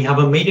 we have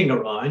a meeting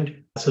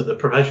around. So the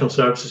professional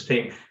services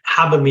team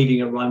have a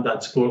meeting around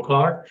that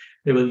scorecard.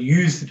 They will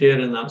use the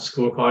data in that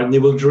scorecard, and they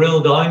will drill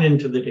down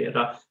into the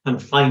data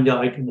and find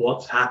out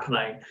what's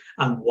happening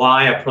and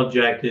why a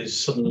project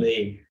is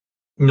suddenly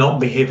not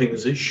behaving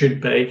as it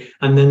should be.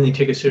 And then they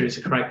take a series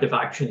of corrective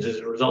actions as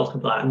a result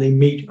of that, and they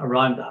meet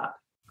around that.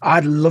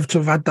 I'd love to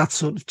have had that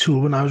sort of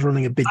tool when I was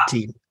running a bid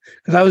team,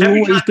 because I was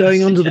always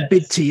going onto the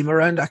bid team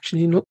around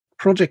actually not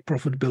project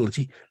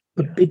profitability,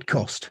 but bid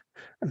cost,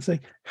 and say,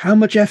 how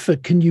much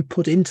effort can you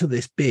put into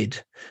this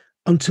bid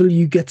until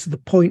you get to the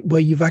point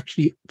where you've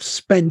actually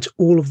spent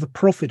all of the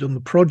profit on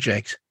the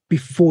project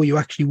before you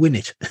actually win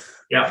it?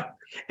 Yeah.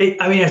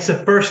 It's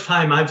the first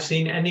time I've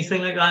seen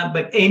anything like that.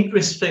 But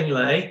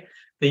interestingly,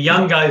 the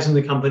young guys in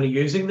the company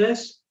using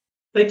this,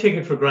 they take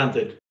it for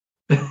granted,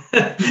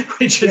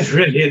 which is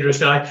really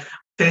interesting. I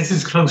this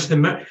is close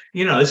to,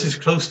 this is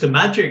close to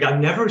magic. I've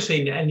never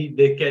seen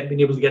been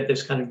able to get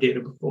this kind of data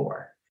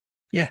before.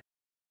 Yeah.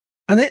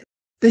 And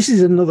this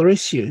is another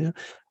issue.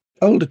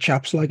 Older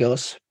chaps like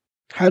us,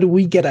 how do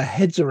we get our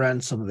heads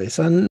around some of this?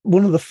 And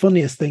one of the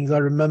funniest things I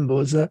remember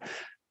was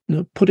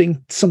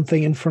putting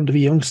something in front of a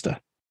youngster,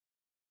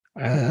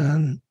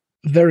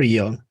 very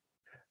young,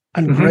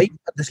 and great,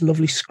 at this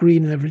lovely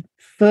screen and everything.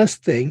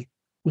 First thing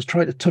was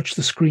try to touch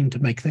the screen to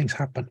make things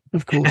happen.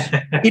 Of course,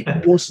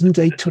 it wasn't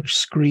a touch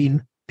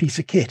screen piece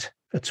of kit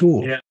at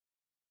all. Yeah.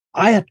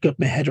 I had got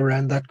my head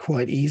around that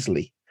quite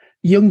easily.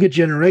 Younger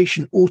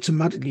generation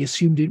automatically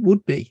assumed it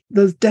would be.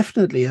 There's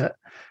definitely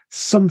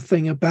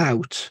something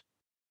about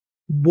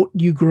what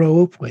you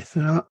grow up with.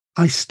 And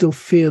I still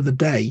fear the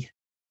day.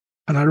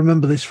 And I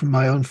remember this from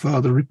my own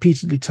father,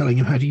 repeatedly telling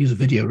him how to use a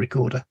video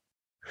recorder.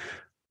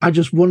 I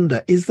just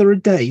wonder, is there a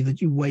day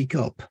that you wake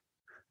up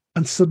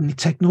and suddenly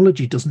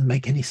technology doesn't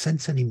make any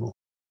sense anymore?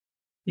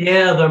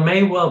 Yeah, there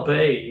may well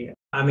be.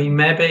 I mean,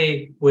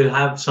 maybe we'll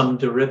have some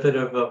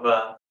derivative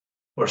of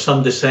or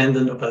some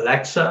descendant of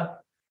Alexa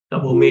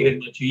that will make it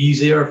much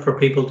easier for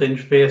people to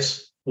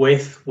interface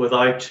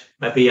without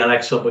maybe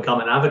Alexa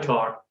become an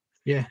avatar.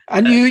 Yeah,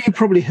 and you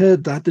probably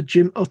heard that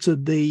Jim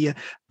uttered the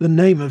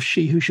name of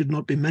she who should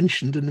not be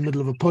mentioned in the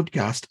middle of a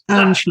podcast,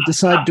 and she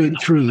decided to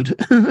intrude.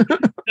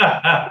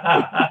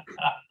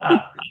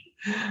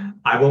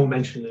 I won't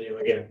mention the name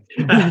again.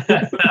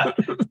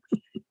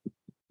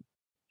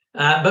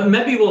 But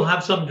maybe we'll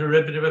have some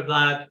derivative of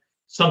that,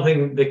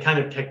 the kind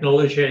of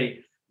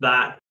technology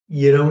that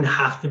you don't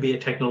have to be a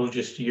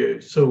technologist to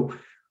use. So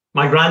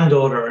my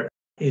granddaughter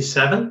is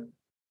 7.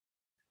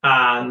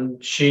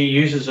 And she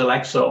uses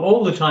Alexa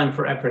all the time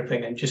for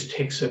everything and just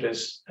takes it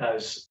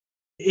as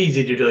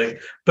easy to do.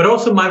 But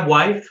also my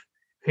wife,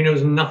 who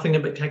knows nothing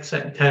about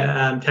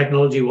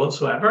technology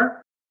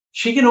whatsoever,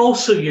 she can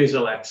also use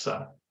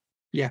Alexa.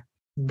 Yeah.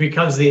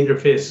 Because the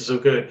interface is so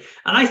good.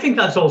 And I think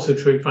that's also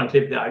true,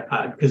 frankly, of the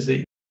iPad, because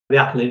the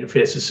Apple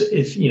interface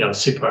is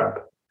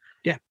superb.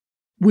 Yeah.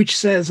 Which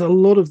says a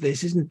lot of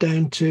this isn't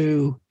down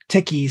to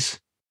techies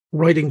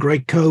writing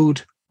great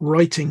code,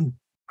 writing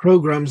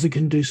programs that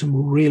can do some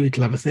really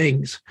clever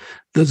things.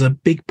 There's a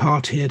big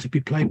part here to be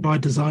played by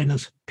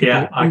designers.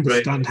 People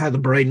understand how the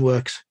brain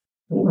works.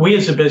 We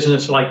as a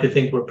business like to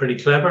think we're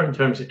pretty clever in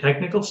terms of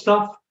technical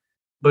stuff,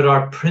 but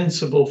our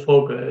principal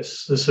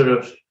focus, the sort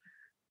of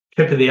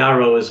tip of the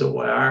arrow, as it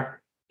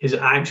were, is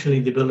actually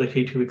the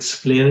ability to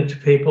explain it to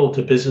people,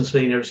 to business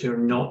leaders who are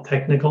not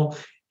technical,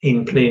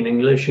 in plain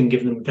English, and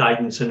give them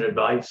guidance and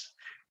advice.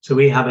 So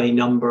we have a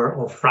number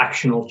of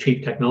fractional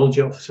chief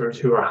technology officers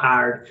who are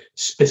hired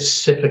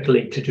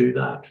specifically to do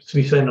that. So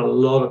we spend a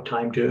lot of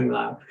time doing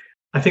that.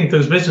 I think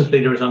those business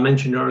leaders I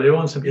mentioned earlier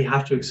on simply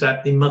have to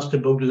accept they must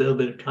devote a little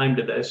bit of time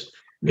to this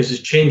because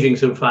it's changing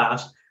so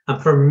fast.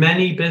 And for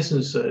many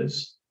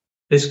businesses,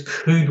 this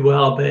could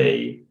well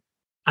be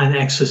an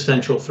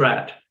existential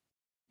threat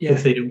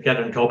if they don't get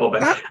on top of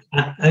it.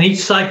 And each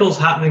cycle's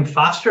happening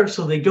faster,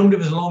 so they don't have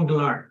as long to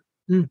learn.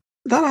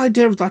 That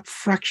idea of that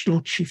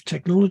fractional chief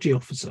technology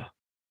officer,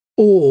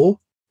 or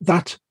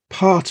that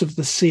part of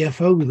the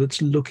CFO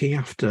that's looking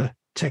after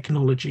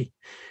technology.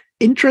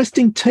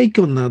 Interesting take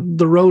on that.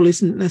 The role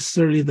isn't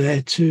necessarily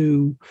there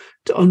to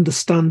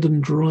understand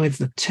and drive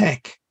the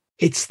tech.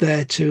 It's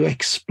there to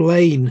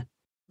explain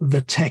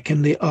the tech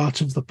and the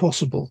art of the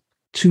possible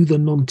to the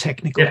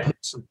non-technical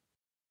person.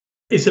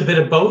 It's a bit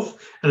of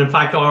both. And in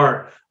fact,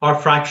 our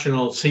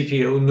fractional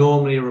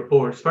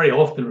CTO very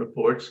often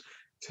reports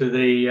to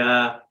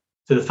the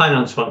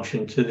finance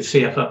function, to the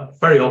CFO,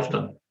 very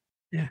often.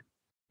 Yeah.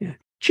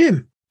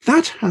 Jim,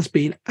 that has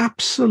been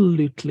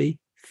absolutely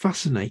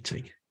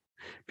fascinating.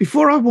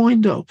 Before I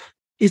wind up,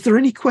 is there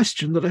any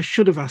question that I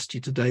should have asked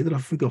you today that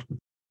I've forgotten?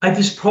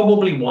 There's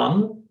probably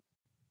one.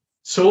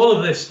 So all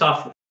of this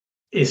stuff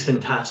is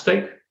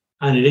fantastic,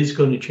 and it is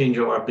going to change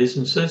our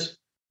businesses,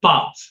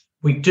 but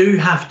we do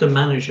have to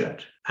manage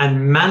it.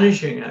 And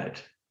managing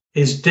it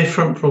is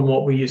different from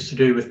what we used to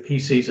do with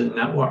PCs and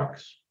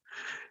networks.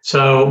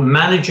 So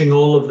managing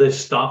all of this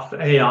stuff,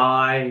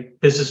 AI,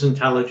 business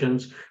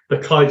intelligence, the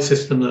cloud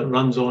system that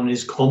runs on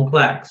is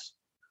complex.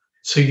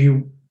 So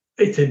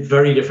it's a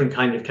very different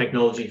kind of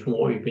technology from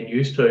what we've been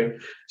used to.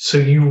 So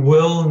you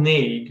will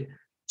need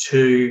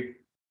to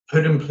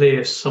put in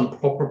place some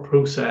proper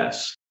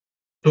process,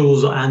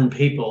 tools and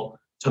people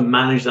to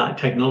manage that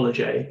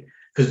technology,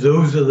 because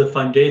those are the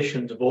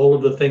foundations of all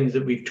of the things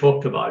that we've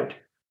talked about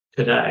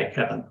today,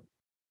 Kevin.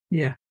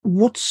 Yeah.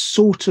 What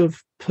sort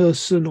of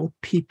person or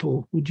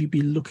people would you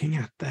be looking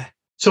at there?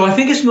 So I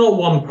think it's not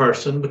one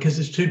person, because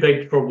it's too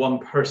big for one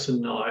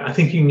person now. I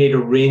think you need a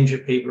range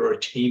of people or a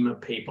team of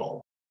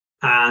people.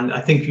 And I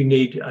think you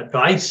need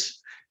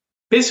advice.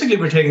 Basically,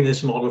 we're taking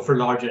this model for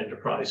large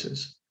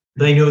enterprises.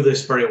 They know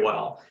this very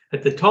well.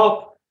 At the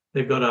top,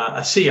 they've got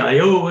a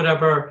CIO or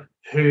whatever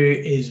who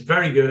is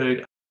very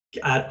good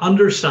at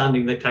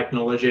understanding the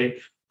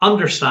technology,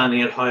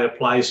 understanding it, how it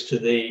applies to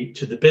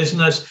the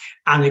business,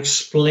 and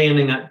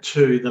explaining it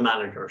to the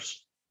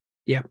managers.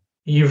 Yeah.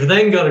 You've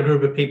then got a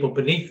group of people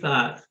beneath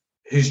that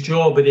whose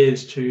job it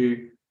is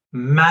to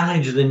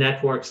manage the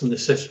networks and the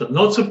system,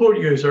 not support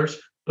users,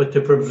 but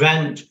to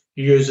prevent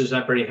users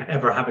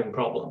ever having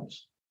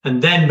problems.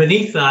 And then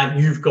beneath that,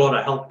 you've got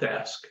a help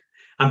desk.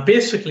 And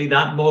basically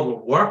that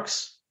model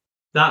works.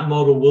 That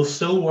model will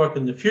still work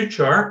in the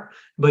future,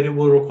 but it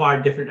will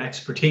require different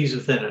expertise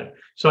within it.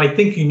 So I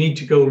think you need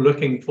to go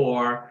looking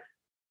for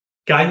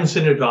guidance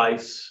and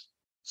advice,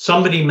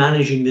 somebody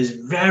managing these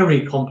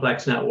very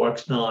complex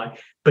networks now,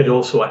 but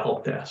also a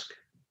help desk.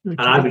 Okay.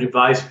 And I would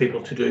advise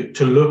people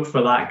to look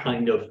for that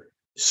kind of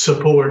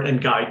support and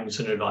guidance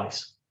and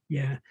advice.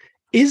 Yeah.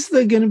 Is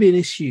there going to be an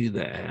issue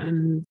there?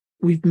 And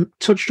we've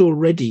touched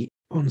already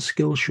on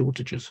skill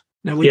shortages.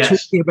 Now we're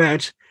talking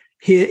about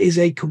here is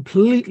a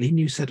completely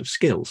new set of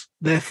skills.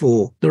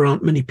 Therefore, there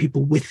aren't many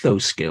people with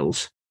those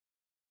skills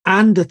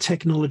and a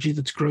technology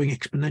that's growing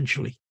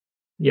exponentially.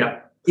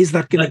 Yeah. Is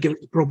that going to give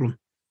us a problem?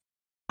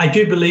 I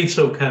do believe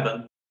so,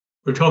 Kevin.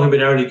 We're talking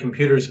about early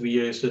computers we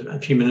used a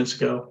few minutes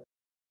ago.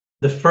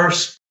 The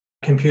first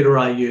computer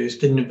I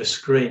used didn't have a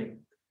screen.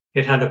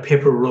 It had a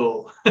paper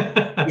roll,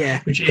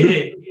 which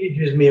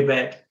ages me a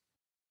bit.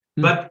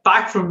 But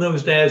back from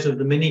those days of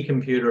the mini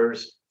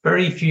computers,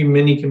 very few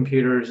mini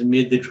computers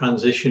made the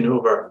transition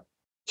over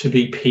to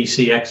be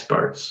PC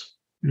experts.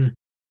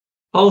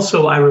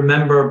 Also, I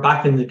remember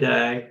back in the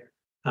day,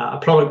 a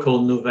product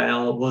called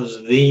Novell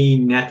was the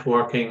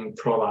networking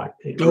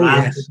product.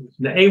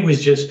 It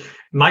was just,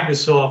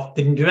 Microsoft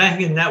didn't do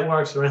anything in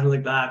networks or anything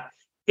like that.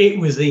 It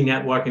was the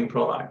networking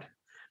product.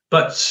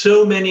 But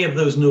so many of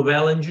those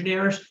Novell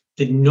engineers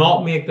did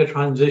not make the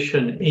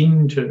transition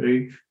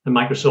into the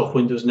Microsoft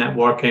Windows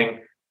networking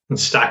and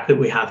stack that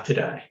we have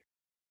today.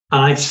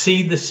 And I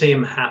see the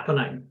same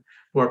happening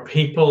where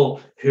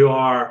people who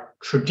are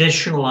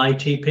traditional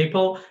IT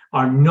people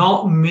are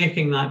not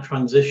making that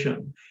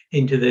transition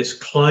into this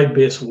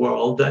cloud-based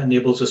world that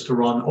enables us to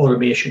run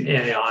automation,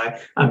 AI,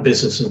 and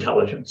business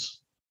intelligence.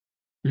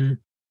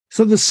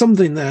 So there's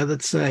something there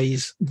that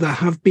says there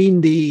have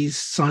been these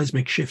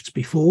seismic shifts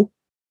before,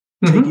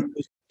 taking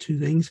those two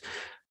things.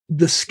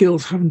 The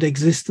skills haven't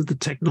existed, the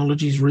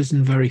technology's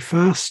risen very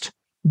fast,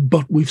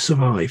 but we've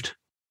survived.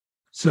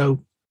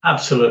 So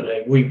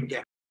absolutely.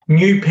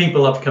 New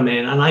people have come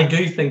in, and I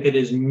do think it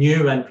is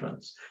new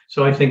entrants.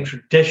 So I think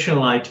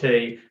traditional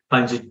IT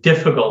finds it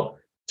difficult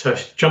to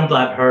jump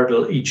that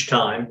hurdle each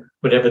time,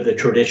 whatever the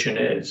tradition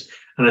is.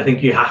 And I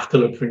think you have to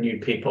look for new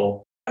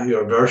people who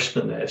are versed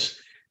in this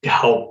to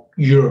help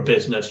your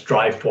business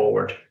drive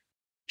forward.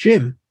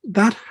 Jim,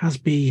 that has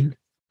been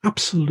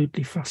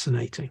absolutely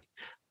fascinating.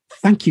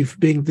 Thank you for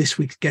being this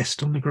week's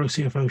guest on the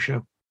GrowCFO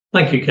show.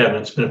 Thank you,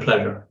 Kevin. It's been a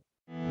pleasure.